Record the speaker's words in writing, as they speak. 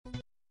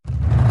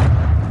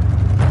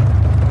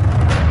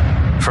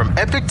From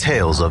epic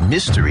tales of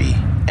mystery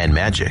and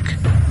magic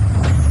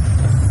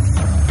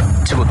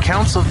to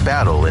accounts of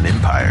battle and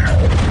empire.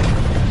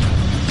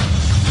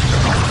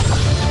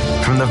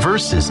 From the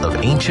verses of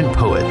ancient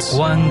poets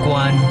关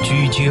关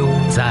雎鸠，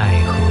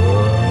在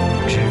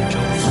河之洲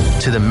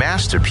to the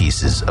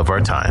masterpieces of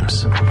our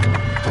times.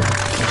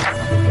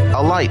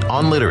 Alight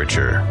on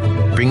Literature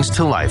brings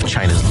to life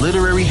China's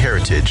literary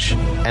heritage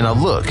and a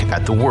look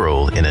at the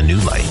world in a new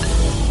light.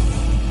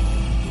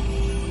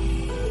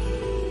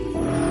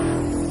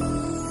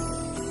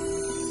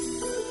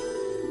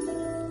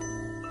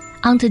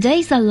 On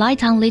today's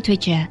Alight on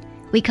Literature,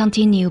 we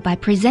continue by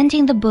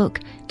presenting the book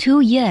 2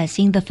 Years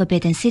in the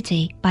Forbidden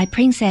City by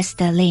Princess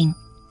Ling.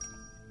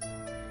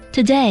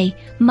 Today,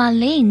 Ma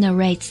Ling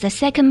narrates the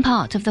second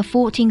part of the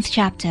 14th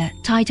chapter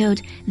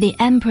titled The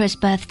Emperor's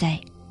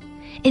Birthday.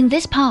 In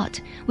this part,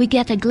 we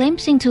get a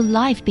glimpse into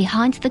life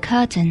behind the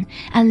curtain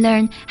and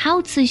learn how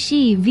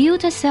Cixi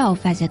viewed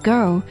herself as a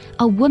girl,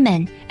 a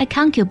woman, a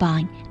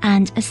concubine,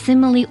 and a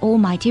seemingly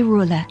almighty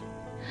ruler.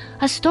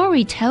 Her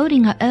story told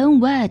in her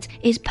own words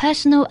is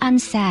personal and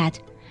sad.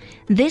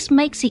 This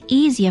makes it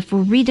easier for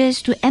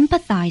readers to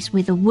empathize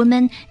with a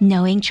woman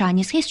knowing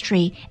Chinese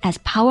history as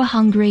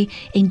power-hungry,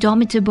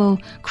 indomitable,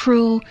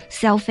 cruel,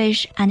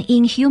 selfish, and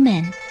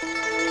inhuman.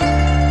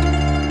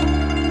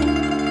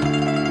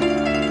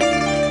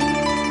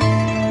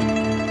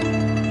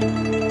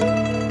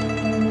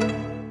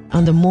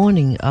 On the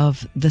morning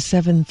of the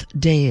 7th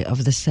day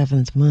of the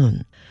 7th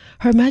moon,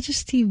 Her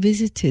Majesty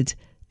visited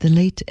the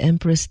late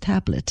Emperor's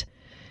tablet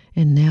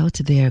and knelt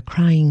there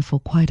crying for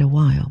quite a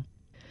while.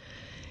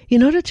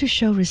 In order to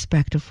show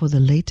respect for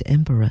the late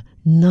Emperor,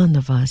 none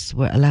of us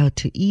were allowed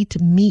to eat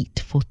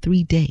meat for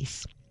 3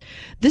 days.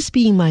 This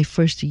being my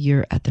first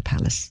year at the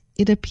palace,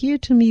 it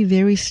appeared to me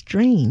very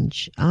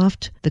strange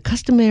after the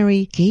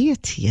customary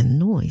gaiety and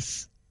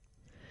noise.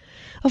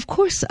 Of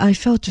course, I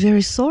felt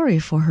very sorry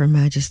for Her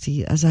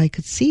Majesty, as I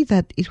could see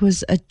that it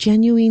was a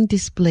genuine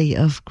display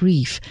of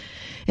grief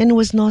and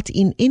was not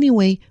in any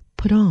way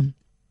put on.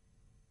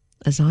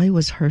 As I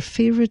was her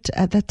favorite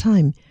at that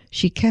time,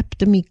 she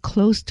kept me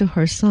close to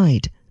her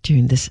side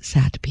during this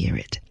sad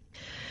period.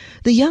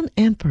 The young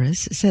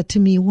empress said to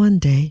me one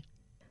day,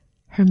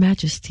 "Her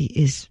Majesty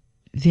is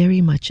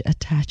very much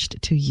attached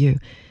to you,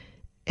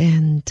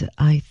 and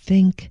I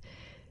think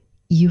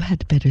you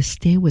had better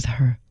stay with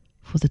her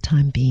for the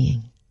time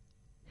being."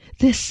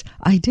 This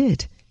I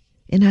did,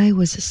 and I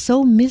was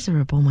so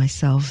miserable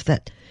myself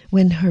that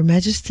when Her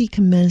Majesty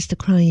commenced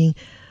crying,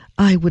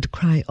 I would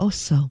cry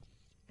also.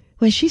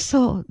 When she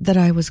saw that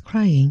I was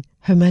crying,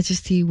 Her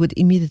Majesty would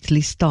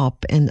immediately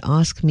stop and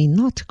ask me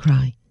not to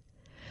cry.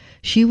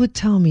 She would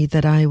tell me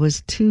that I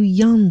was too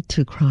young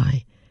to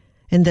cry,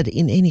 and that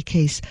in any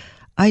case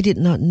I did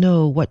not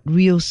know what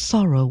real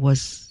sorrow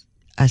was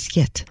as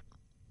yet.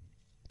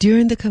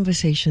 During the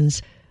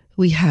conversations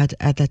we had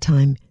at that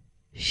time,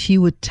 she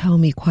would tell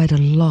me quite a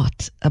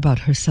lot about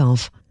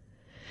herself.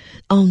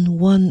 On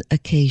one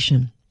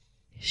occasion,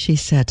 she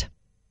said,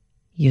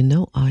 "You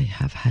know, I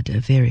have had a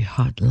very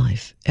hard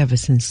life ever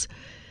since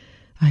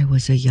I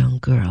was a young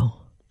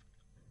girl.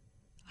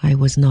 I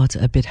was not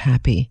a bit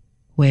happy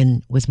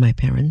when with my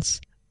parents,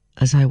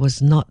 as I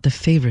was not the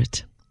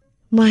favorite.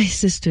 My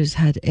sisters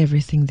had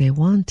everything they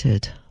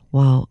wanted,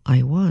 while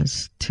I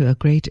was, to a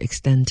great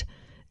extent,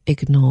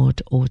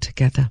 ignored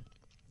altogether.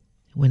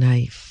 When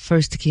I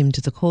first came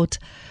to the court,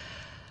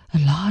 a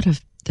lot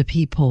of the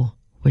people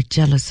were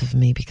jealous of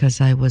me because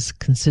I was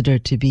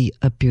considered to be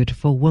a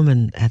beautiful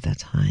woman at that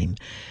time.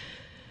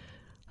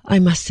 I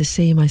must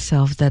say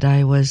myself that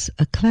I was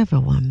a clever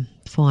one,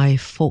 for I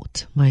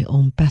fought my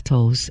own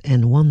battles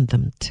and won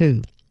them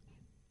too.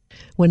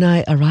 When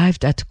I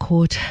arrived at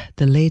court,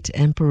 the late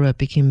emperor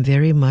became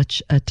very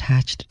much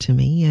attached to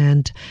me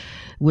and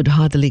would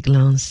hardly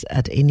glance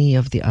at any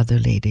of the other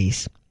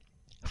ladies.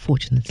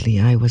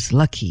 Fortunately, I was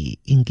lucky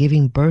in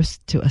giving birth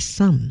to a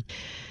son,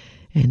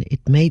 and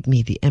it made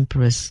me the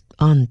emperor's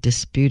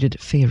undisputed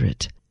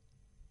favorite.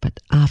 But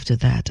after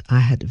that, I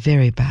had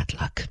very bad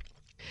luck.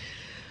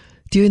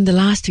 During the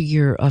last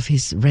year of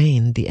his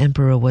reign, the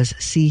emperor was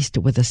seized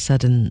with a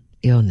sudden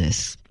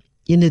illness.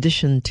 In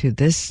addition to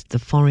this, the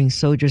foreign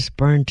soldiers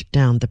burned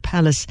down the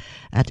palace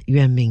at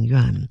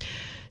Yuanmingyuan,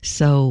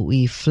 so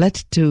we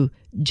fled to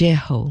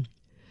Jieho.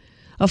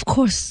 Of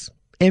course,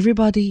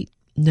 everybody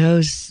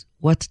knows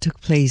what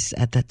took place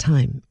at that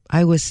time.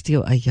 I was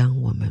still a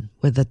young woman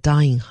with a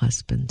dying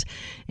husband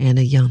and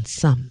a young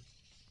son.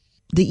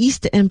 The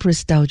East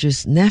Empress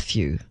Dowager's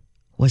nephew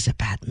was a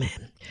bad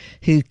man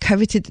who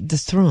coveted the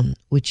throne,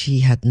 which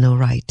he had no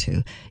right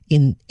to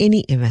in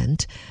any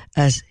event,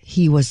 as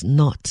he was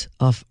not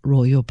of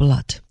royal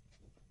blood.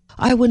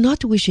 I would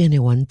not wish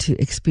anyone to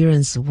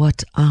experience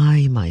what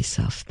I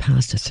myself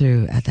passed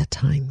through at that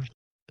time,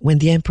 when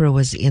the emperor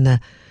was in a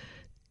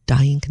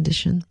dying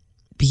condition,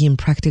 being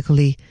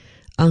practically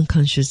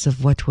unconscious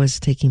of what was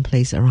taking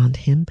place around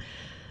him.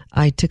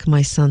 I took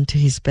my son to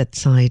his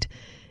bedside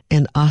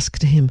and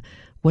asked him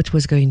what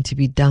was going to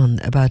be done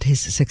about his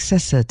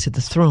successor to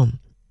the throne.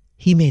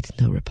 He made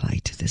no reply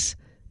to this,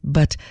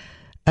 but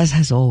As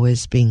has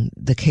always been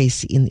the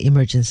case in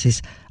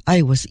emergencies,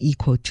 I was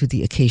equal to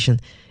the occasion,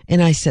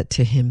 and I said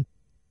to him,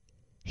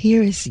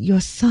 "Here is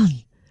your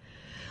son."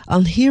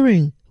 On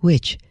hearing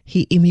which,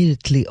 he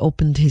immediately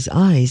opened his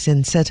eyes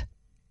and said,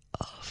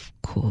 "Of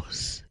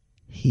course,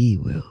 he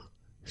will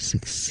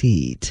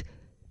succeed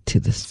to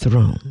the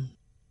throne."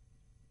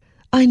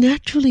 I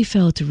naturally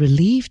felt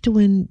relieved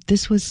when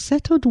this was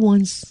settled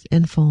once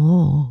and for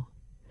all.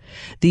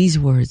 These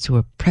words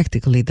were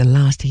practically the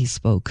last he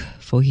spoke,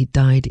 for he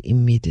died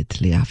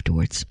immediately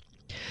afterwards.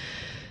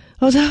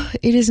 Although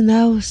it is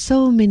now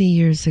so many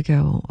years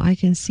ago, I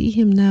can see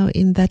him now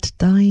in that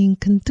dying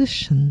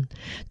condition,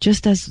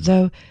 just as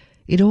though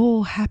it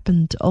all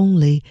happened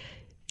only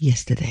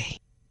yesterday.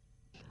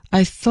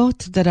 I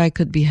thought that I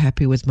could be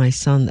happy with my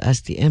son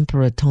as the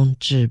Emperor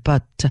Tongzhi,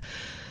 but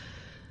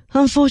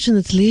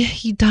unfortunately,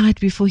 he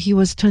died before he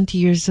was 20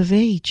 years of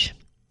age.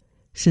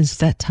 Since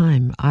that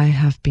time, I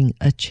have been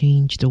a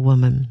changed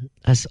woman,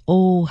 as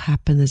all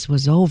happiness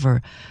was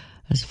over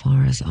as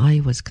far as I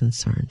was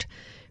concerned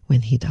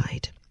when he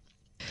died.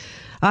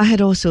 I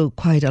had also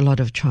quite a lot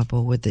of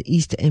trouble with the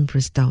East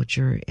Empress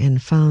Dowager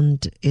and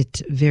found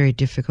it very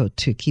difficult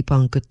to keep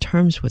on good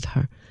terms with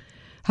her.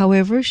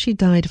 However, she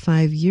died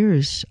 5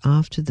 years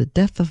after the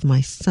death of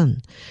my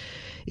son.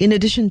 In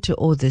addition to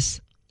all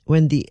this,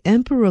 when the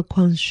Emperor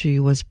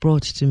Quanxu was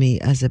brought to me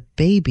as a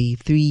baby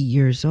 3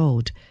 years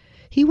old,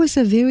 he was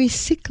a very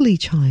sickly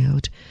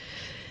child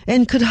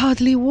and could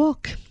hardly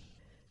walk.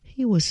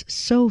 He was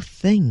so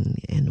thin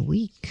and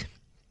weak.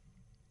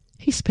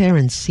 His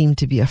parents seemed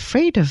to be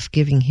afraid of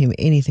giving him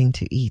anything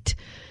to eat.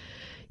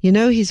 You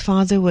know, his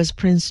father was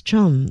Prince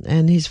Cheng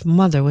and his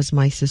mother was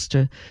my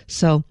sister,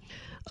 so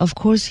of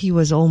course he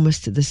was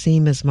almost the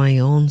same as my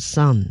own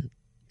son.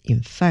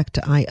 In fact,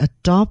 I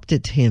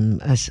adopted him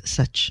as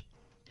such.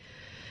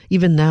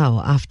 Even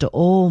now, after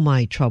all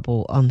my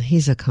trouble on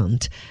his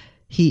account,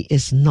 he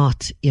is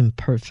not in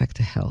perfect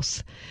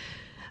health.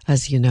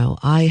 As you know,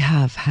 I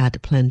have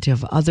had plenty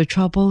of other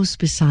troubles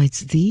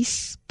besides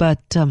these,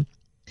 but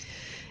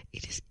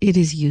it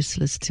is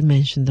useless to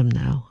mention them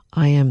now.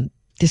 I am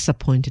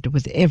disappointed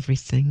with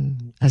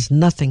everything, as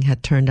nothing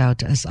had turned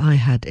out as I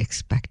had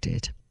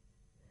expected.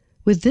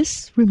 With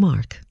this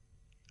remark,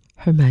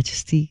 Her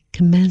Majesty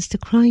commenced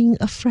crying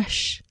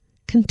afresh,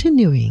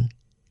 continuing.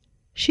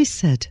 She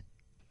said,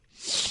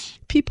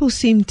 "People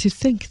seem to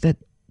think that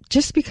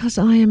just because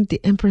I am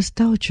the Empress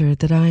Dowager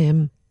that I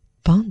am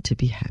bound to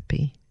be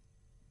happy.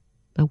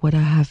 But what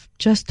I have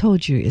just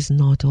told you is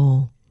not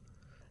all.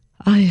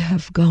 I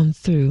have gone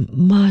through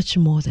much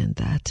more than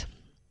that.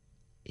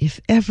 If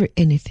ever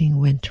anything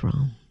went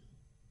wrong,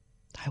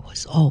 I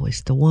was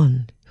always the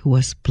one who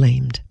was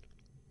blamed.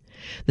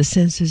 The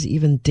censors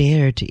even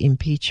dared to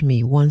impeach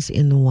me once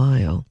in a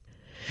while.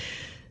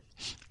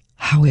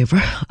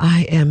 However,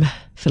 I am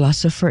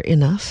philosopher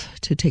enough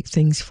to take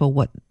things for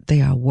what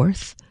they are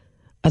worth.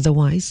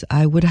 Otherwise,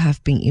 I would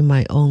have been in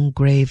my own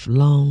grave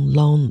long,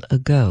 long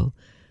ago.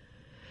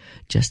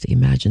 Just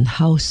imagine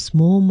how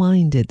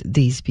small-minded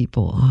these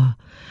people are.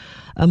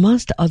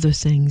 Amongst other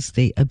things,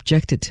 they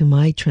objected to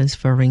my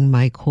transferring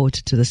my court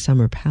to the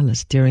summer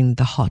palace during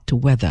the hot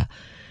weather,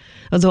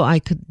 although I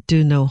could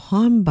do no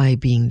harm by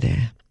being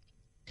there.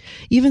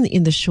 Even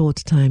in the short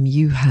time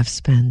you have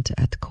spent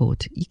at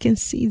court, you can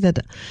see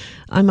that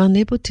I'm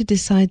unable to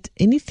decide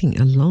anything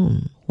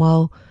alone,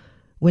 while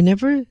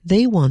whenever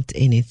they want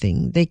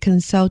anything, they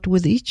consult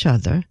with each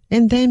other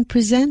and then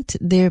present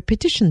their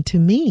petition to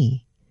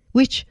me,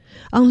 which,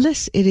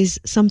 unless it is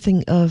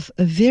something of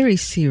a very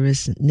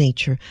serious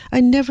nature, I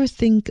never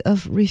think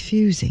of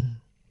refusing."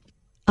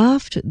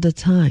 After the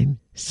time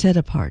set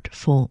apart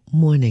for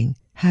mourning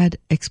had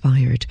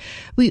expired,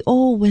 we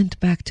all went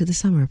back to the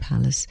summer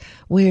palace,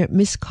 where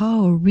Miss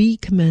Kao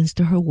recommenced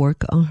her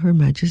work on Her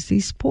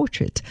Majesty's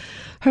portrait.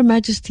 Her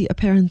Majesty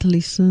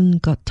apparently soon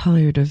got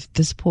tired of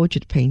this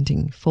portrait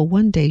painting, for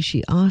one day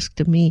she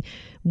asked me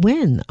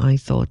when I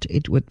thought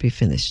it would be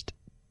finished.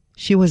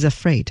 She was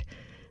afraid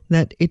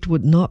that it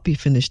would not be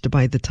finished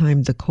by the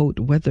time the cold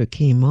weather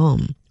came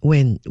on,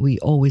 when we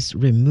always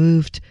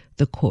removed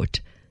the court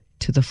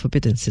to the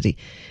Forbidden City,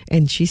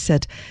 and she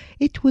said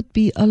it would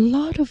be a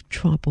lot of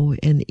trouble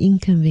and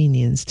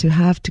inconvenience to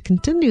have to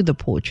continue the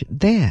portrait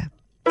there.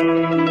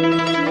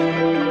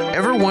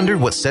 Ever wondered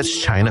what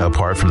sets China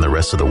apart from the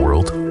rest of the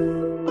world?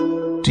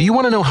 Do you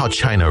want to know how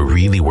China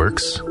really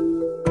works?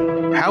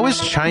 How is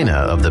China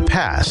of the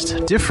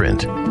past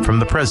different from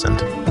the present?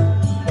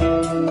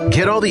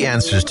 Get all the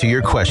answers to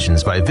your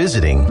questions by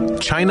visiting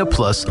China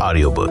Plus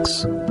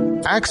Audiobooks.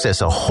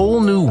 Access a whole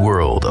new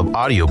world of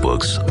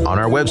audiobooks on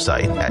our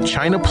website at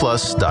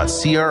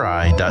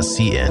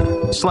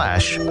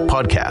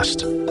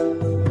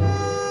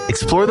chinaplus.cri.cn/podcast.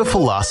 Explore the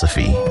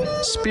philosophy,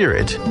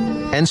 spirit,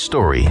 and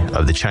story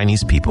of the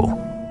Chinese people.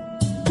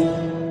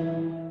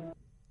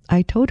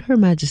 I told Her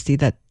Majesty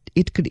that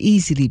it could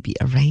easily be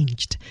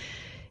arranged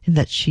and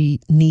that she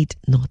need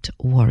not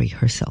worry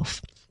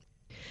herself.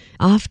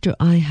 After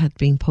I had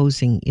been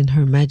posing in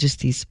Her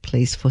Majesty's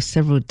place for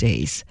several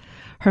days,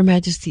 Her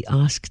Majesty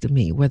asked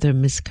me whether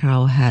Miss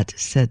Carol had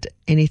said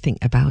anything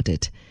about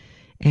it,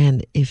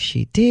 and if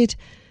she did,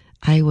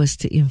 I was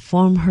to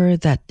inform her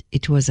that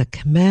it was a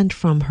command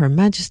from Her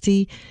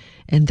Majesty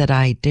and that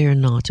I dare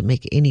not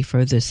make any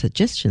further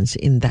suggestions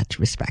in that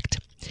respect.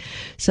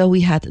 So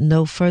we had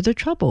no further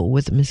trouble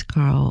with Miss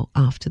Carl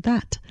after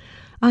that.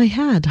 I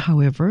had,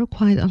 however,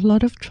 quite a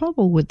lot of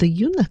trouble with the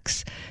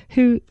eunuchs,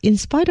 who, in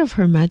spite of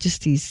Her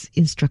Majesty's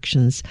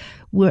instructions,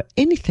 were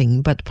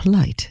anything but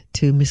polite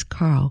to Miss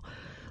Carl.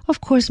 Of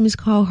course, Miss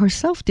Carl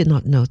herself did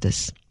not know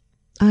this.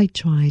 I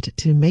tried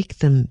to make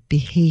them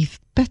behave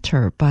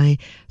better by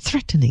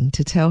threatening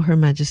to tell Her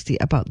Majesty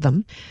about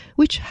them,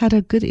 which had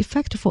a good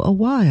effect for a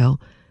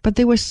while, but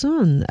they were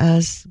soon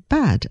as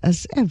bad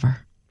as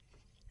ever.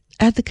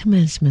 At the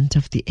commencement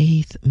of the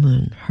 8th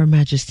moon, Her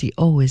Majesty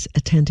always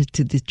attended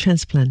to the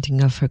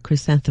transplanting of her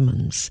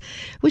chrysanthemums,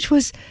 which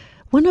was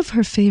one of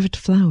her favorite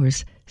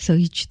flowers, so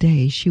each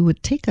day she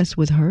would take us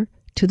with her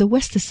to the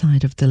west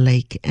side of the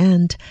lake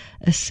and,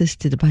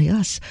 assisted by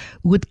us,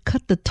 would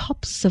cut the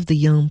tops of the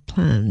young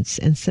plants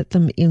and set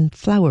them in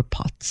flower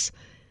pots.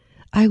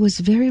 I was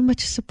very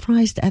much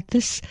surprised at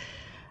this,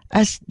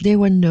 as there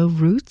were no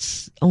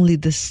roots, only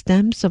the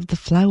stems of the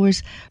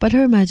flowers, but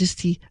Her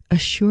Majesty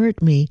assured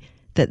me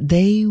that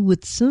they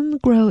would soon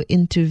grow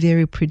into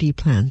very pretty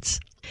plants.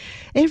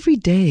 Every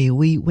day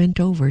we went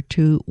over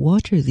to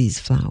water these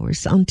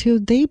flowers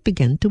until they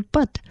began to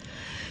bud.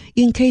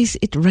 In case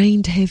it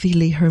rained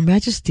heavily, Her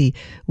Majesty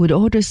would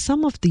order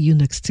some of the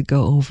eunuchs to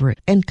go over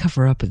and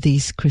cover up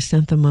these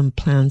chrysanthemum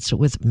plants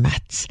with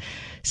mats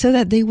so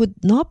that they would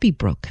not be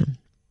broken.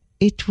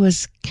 It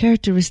was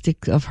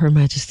characteristic of Her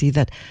Majesty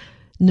that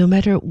no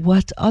matter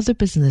what other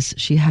business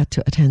she had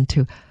to attend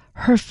to,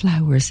 her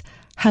flowers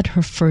had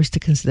her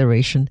first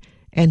consideration,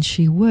 and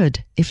she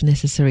would, if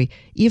necessary,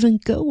 even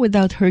go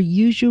without her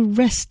usual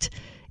rest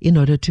in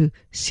order to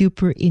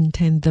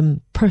superintend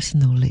them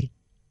personally.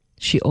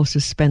 She also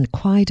spent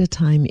quite a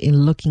time in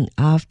looking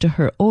after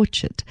her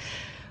orchard,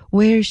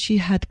 where she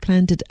had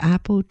planted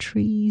apple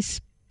trees,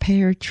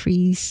 pear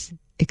trees,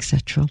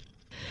 etc.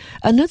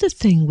 Another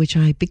thing which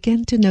I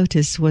began to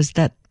notice was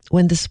that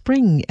when the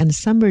spring and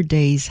summer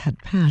days had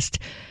passed,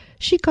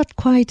 she got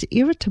quite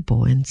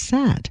irritable and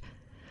sad,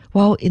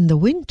 while in the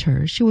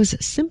winter she was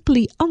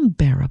simply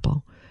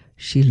unbearable.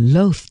 She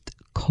loathed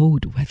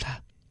cold weather.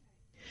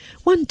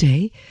 One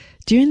day,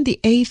 during the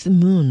 8th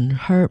moon,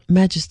 Her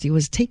Majesty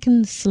was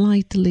taken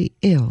slightly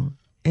ill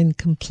and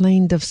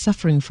complained of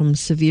suffering from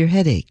severe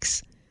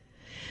headaches.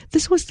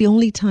 This was the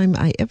only time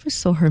I ever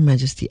saw Her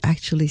Majesty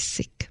actually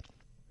sick.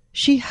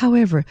 She,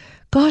 however,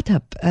 got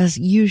up as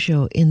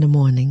usual in the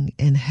morning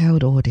and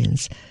held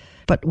audience,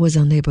 but was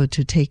unable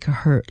to take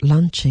her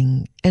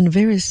lunching and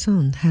very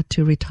soon had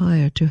to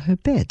retire to her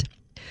bed.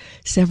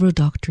 Several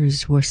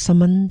doctors were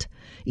summoned,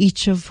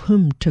 each of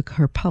whom took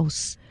her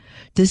pulse.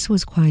 This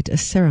was quite a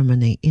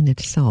ceremony in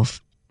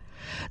itself.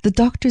 The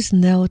doctors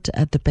knelt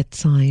at the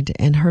bedside,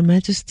 and Her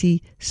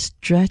Majesty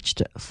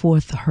stretched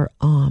forth her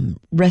arm,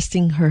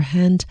 resting her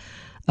hand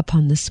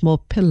upon the small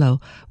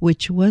pillow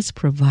which was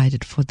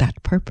provided for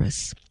that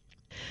purpose.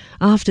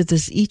 After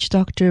this, each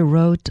doctor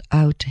wrote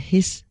out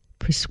his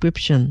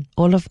prescription,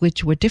 all of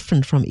which were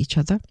different from each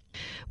other.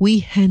 We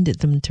handed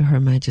them to Her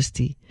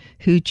Majesty,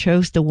 who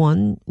chose the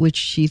one which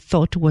she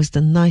thought was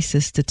the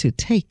nicest to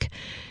take,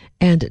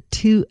 and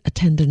 2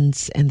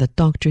 attendants and the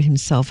doctor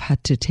himself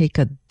had to take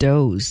a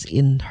dose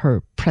in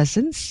her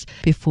presence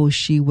before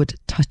she would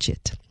touch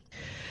it.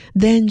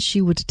 Then she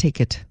would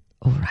take it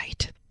all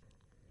right.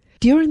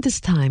 During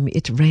this time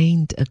it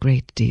rained a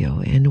great deal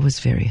and was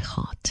very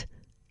hot.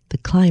 The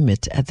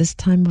climate at this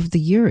time of the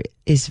year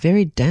is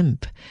very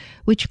damp,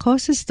 which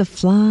causes the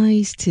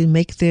flies to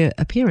make their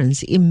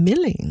appearance in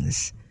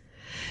millions.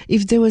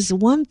 If there was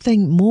one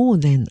thing more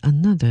than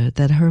another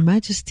that Her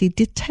Majesty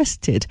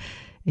detested,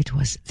 it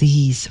was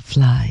these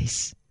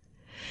flies.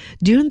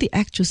 During the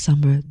actual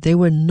summer, they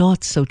were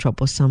not so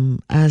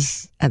troublesome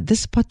as at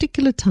this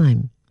particular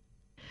time.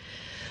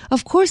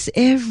 Of course,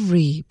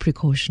 every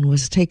precaution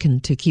was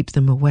taken to keep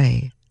them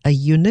away, a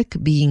eunuch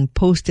being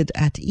posted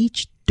at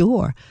each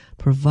door,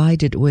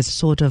 provided with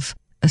sort of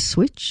a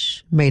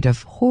switch made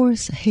of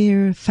horse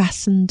hair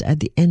fastened at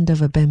the end of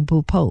a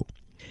bamboo pole.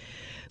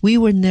 We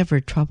were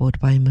never troubled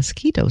by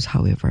mosquitoes,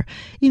 however.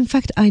 In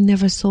fact, I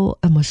never saw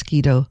a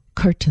mosquito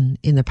curtain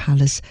in the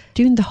palace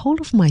during the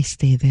whole of my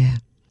stay there.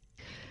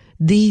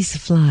 These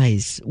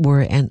flies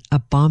were an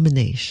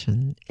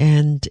abomination,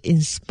 and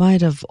in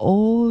spite of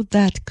all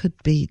that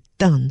could be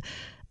done,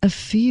 a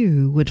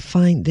few would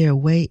find their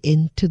way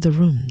into the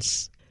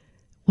rooms.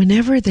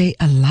 Whenever they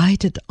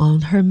alighted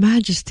on Her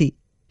Majesty,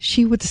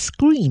 she would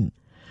scream,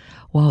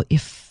 while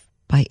if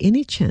by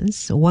any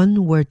chance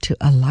one were to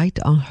alight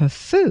on her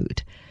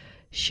food,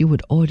 she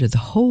would order the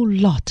whole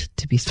lot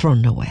to be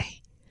thrown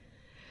away.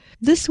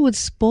 This would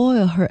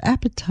spoil her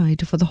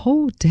appetite for the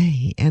whole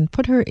day and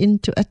put her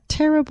into a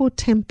terrible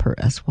temper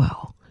as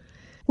well.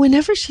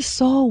 Whenever she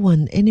saw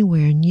one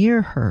anywhere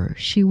near her,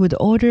 she would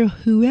order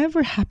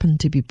whoever happened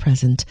to be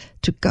present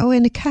to go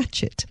and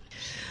catch it.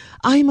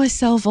 I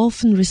myself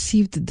often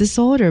received this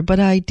order, but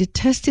I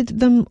detested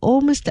them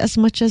almost as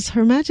much as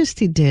Her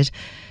Majesty did.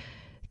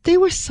 They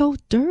were so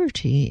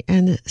dirty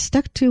and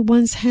stuck to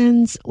one's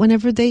hands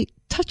whenever they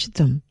touched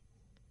them.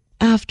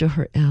 After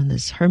her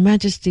illness, Her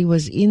Majesty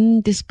was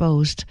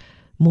indisposed,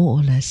 more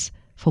or less,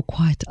 for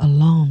quite a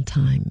long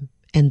time,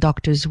 and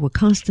doctors were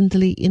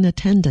constantly in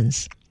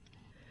attendance.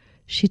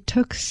 She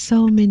took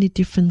so many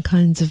different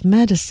kinds of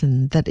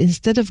medicine that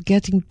instead of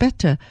getting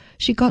better,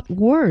 she got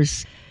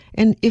worse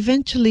and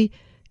eventually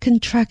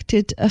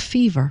contracted a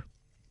fever.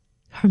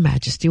 Her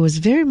Majesty was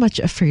very much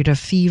afraid of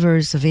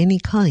fevers of any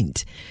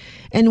kind,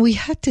 and we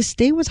had to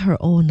stay with her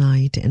all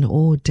night and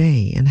all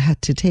day and had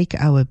to take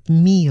our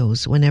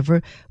meals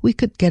whenever we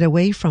could get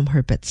away from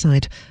her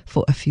bedside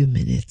for a few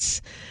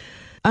minutes.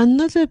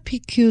 Another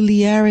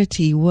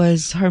peculiarity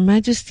was Her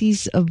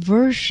Majesty's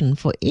aversion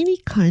for any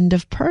kind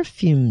of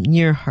perfume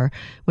near her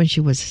when she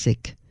was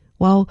sick,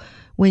 while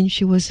when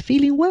she was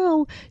feeling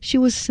well, she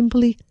was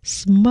simply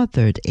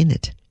smothered in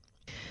it.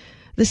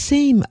 The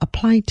same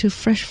applied to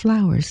fresh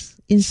flowers,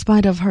 in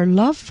spite of her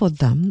love for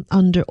them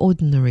under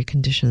ordinary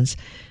conditions.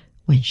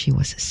 When she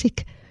was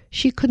sick,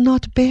 she could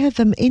not bear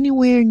them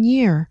anywhere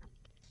near.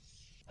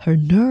 Her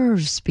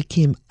nerves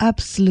became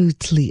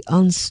absolutely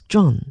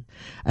unstrung,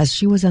 as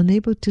she was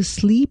unable to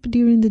sleep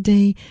during the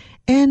day,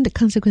 and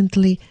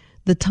consequently,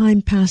 the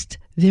time passed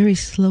very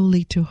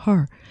slowly to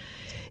her.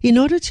 In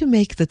order to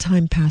make the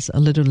time pass a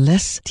little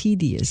less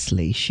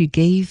tediously, she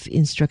gave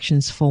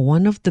instructions for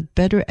one of the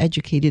better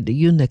educated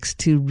eunuchs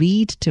to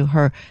read to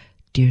her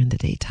during the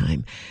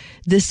daytime.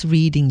 This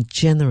reading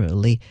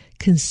generally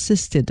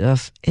consisted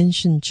of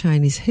ancient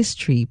Chinese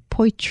history,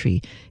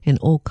 poetry, and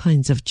all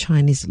kinds of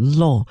Chinese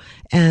law.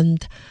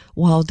 And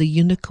while the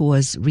eunuch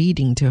was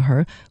reading to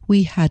her,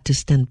 we had to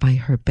stand by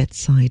her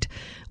bedside,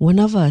 one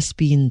of us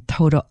being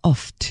told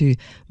off to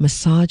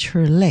massage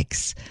her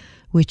legs,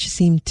 which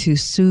seemed to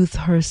soothe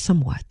her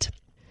somewhat.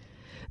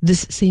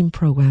 This same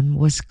program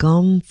was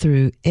gone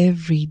through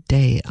every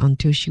day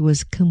until she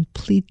was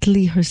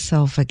completely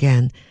herself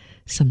again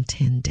some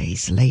 10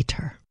 days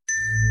later.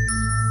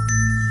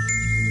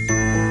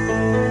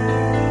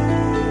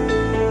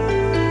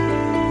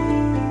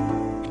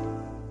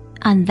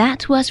 And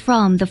that was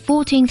from the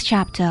 14th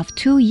chapter of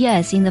 2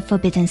 Years in the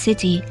Forbidden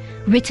City,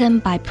 written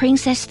by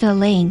Princess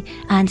Sterling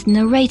and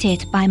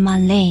narrated by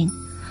Man Ling.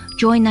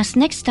 Join us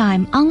next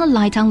time on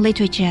Alight on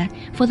Literature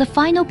for the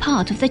final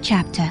part of the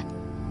chapter.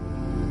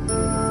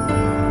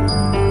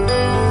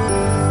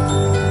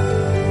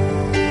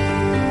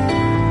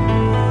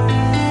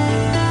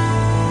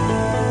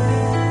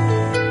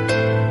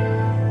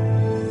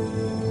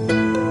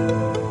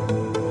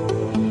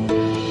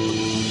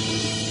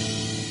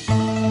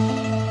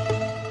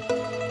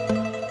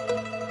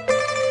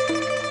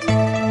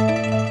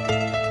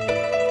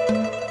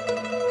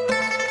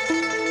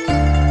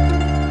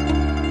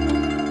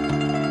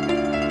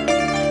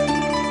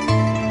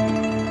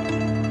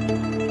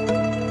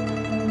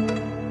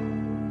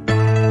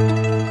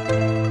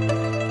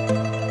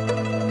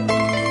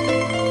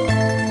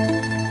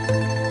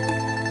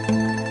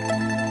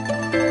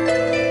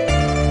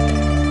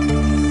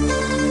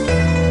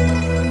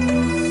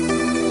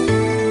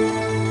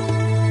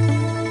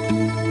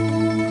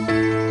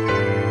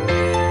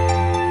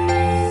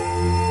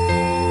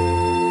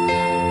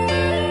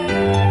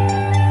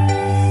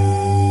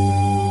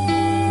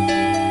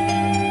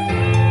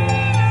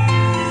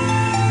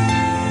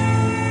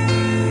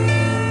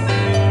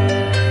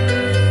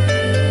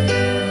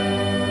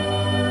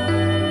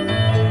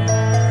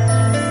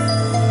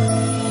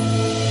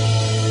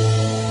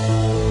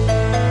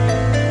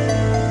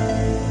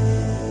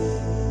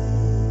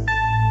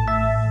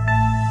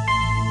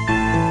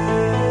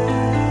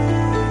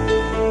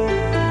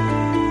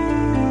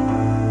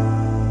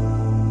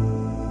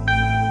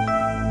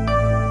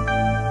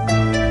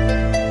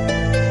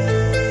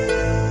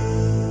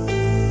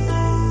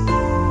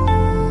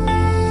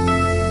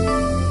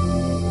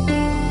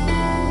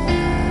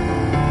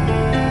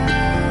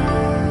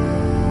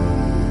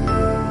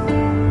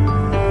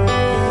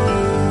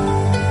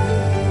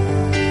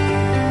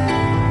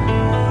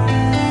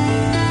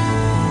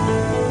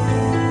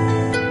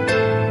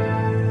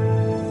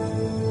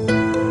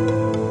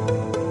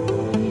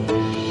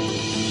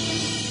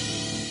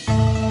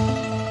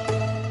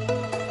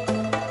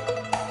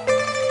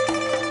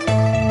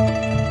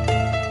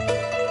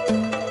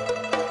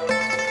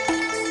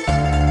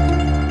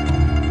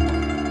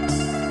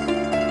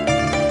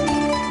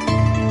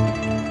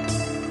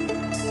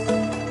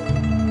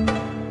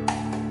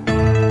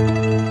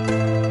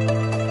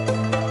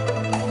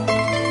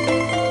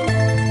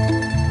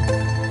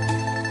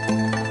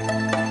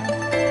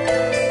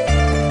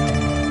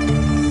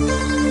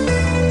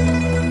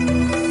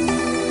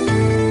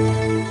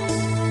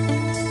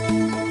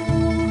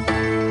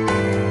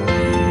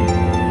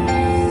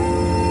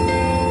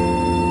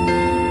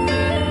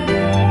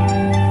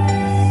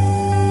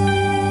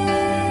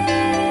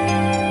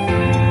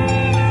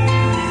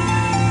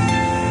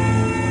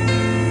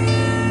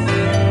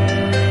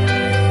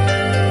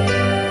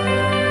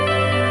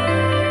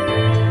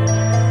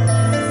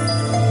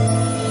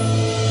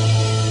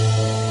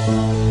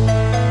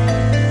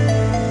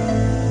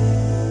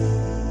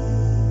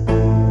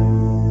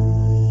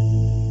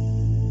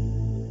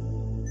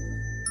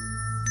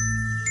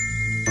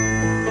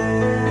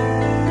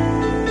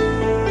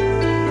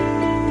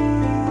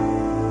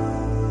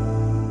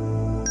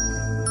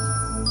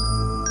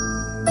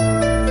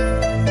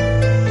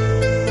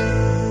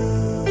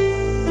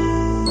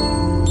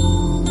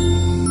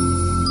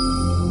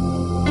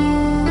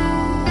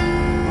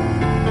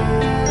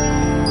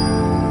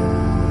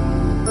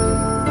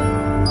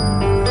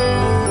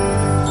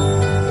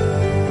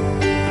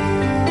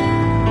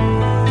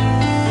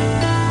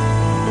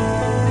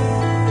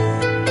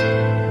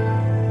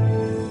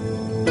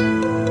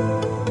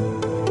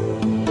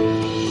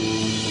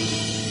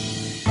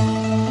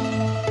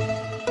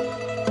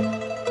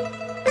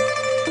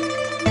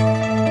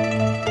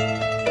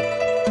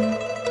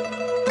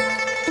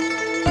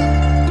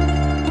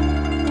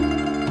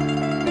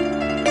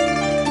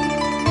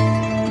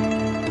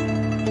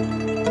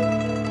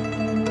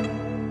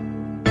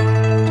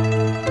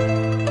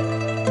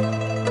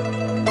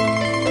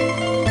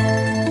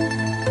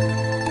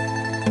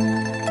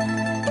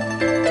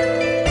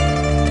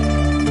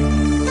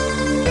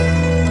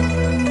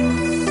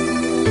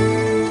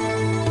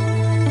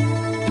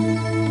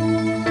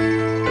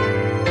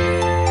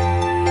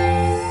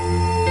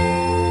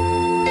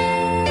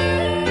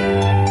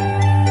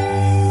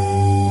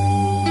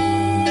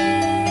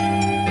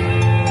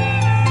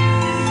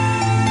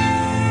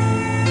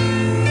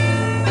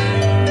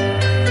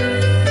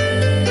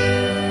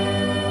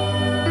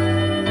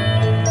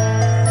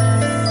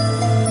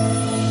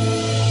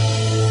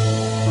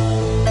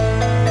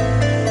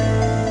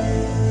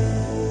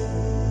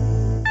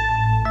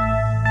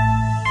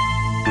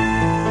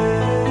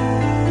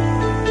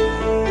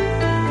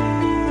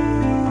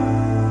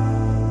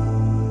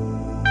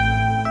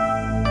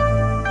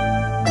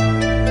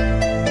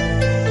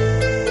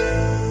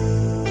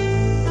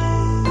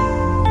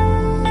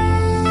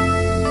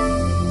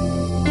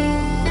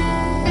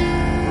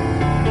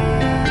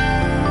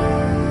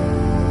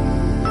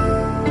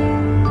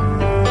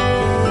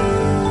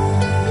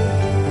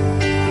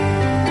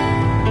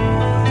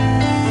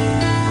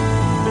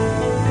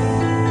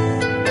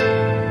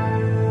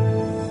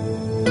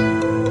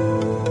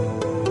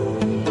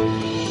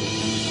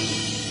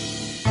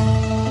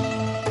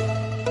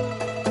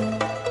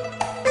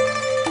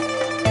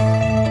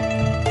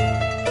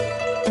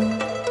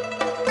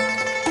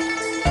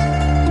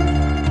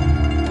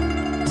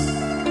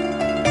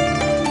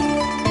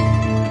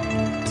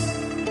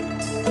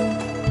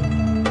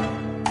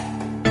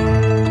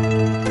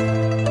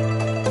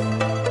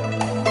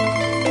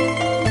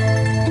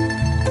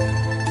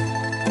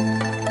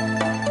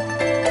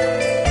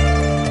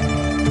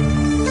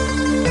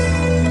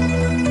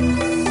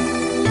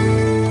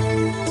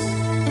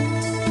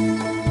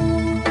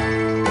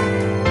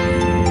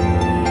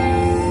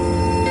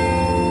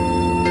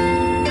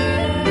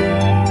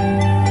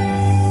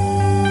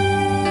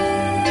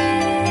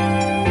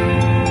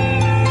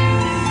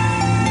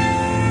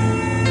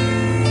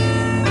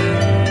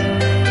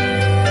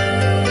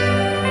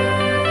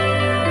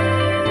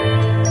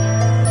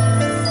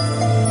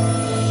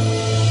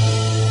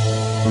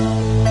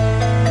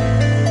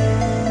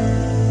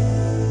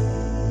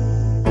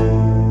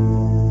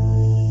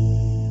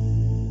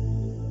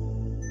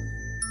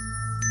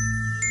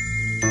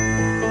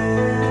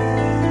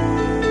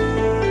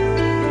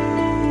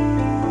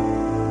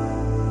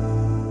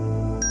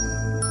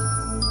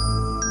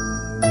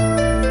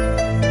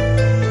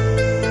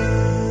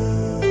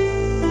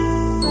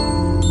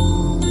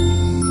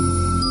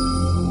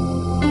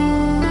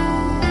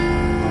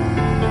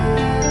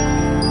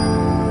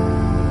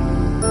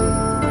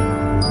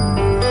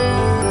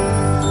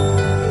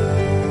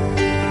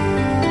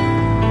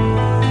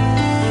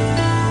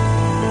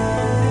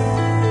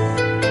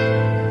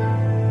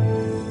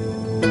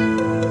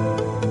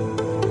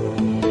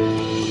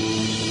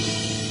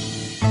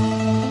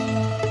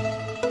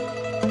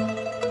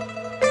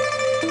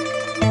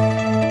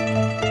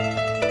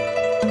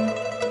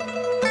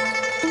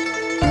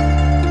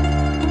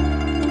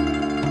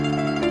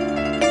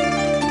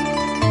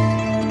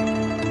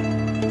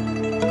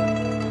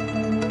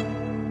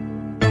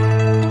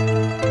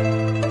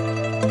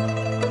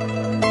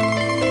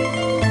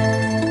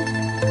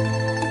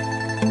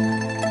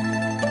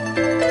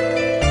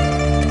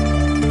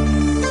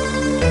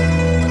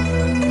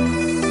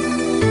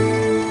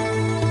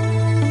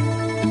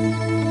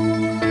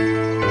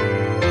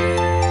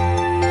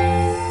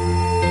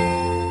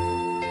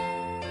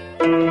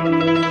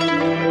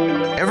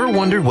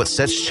 what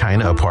sets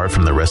China apart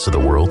from the rest of the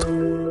world?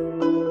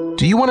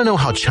 Do you want to know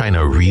how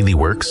China really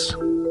works?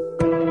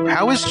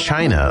 How is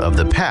China of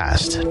the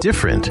past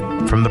different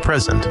from the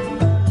present?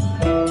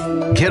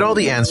 Get all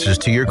the answers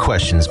to your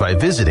questions by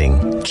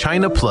visiting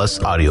China Plus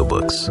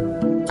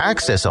Audiobooks.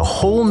 Access a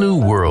whole new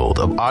world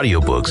of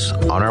audiobooks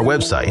on our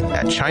website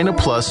at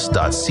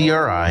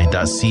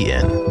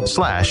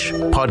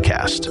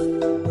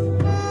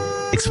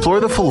chinaplus.cri.cn/podcast. Explore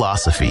the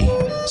philosophy,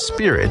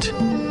 spirit,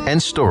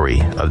 and story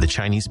of the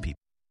Chinese people.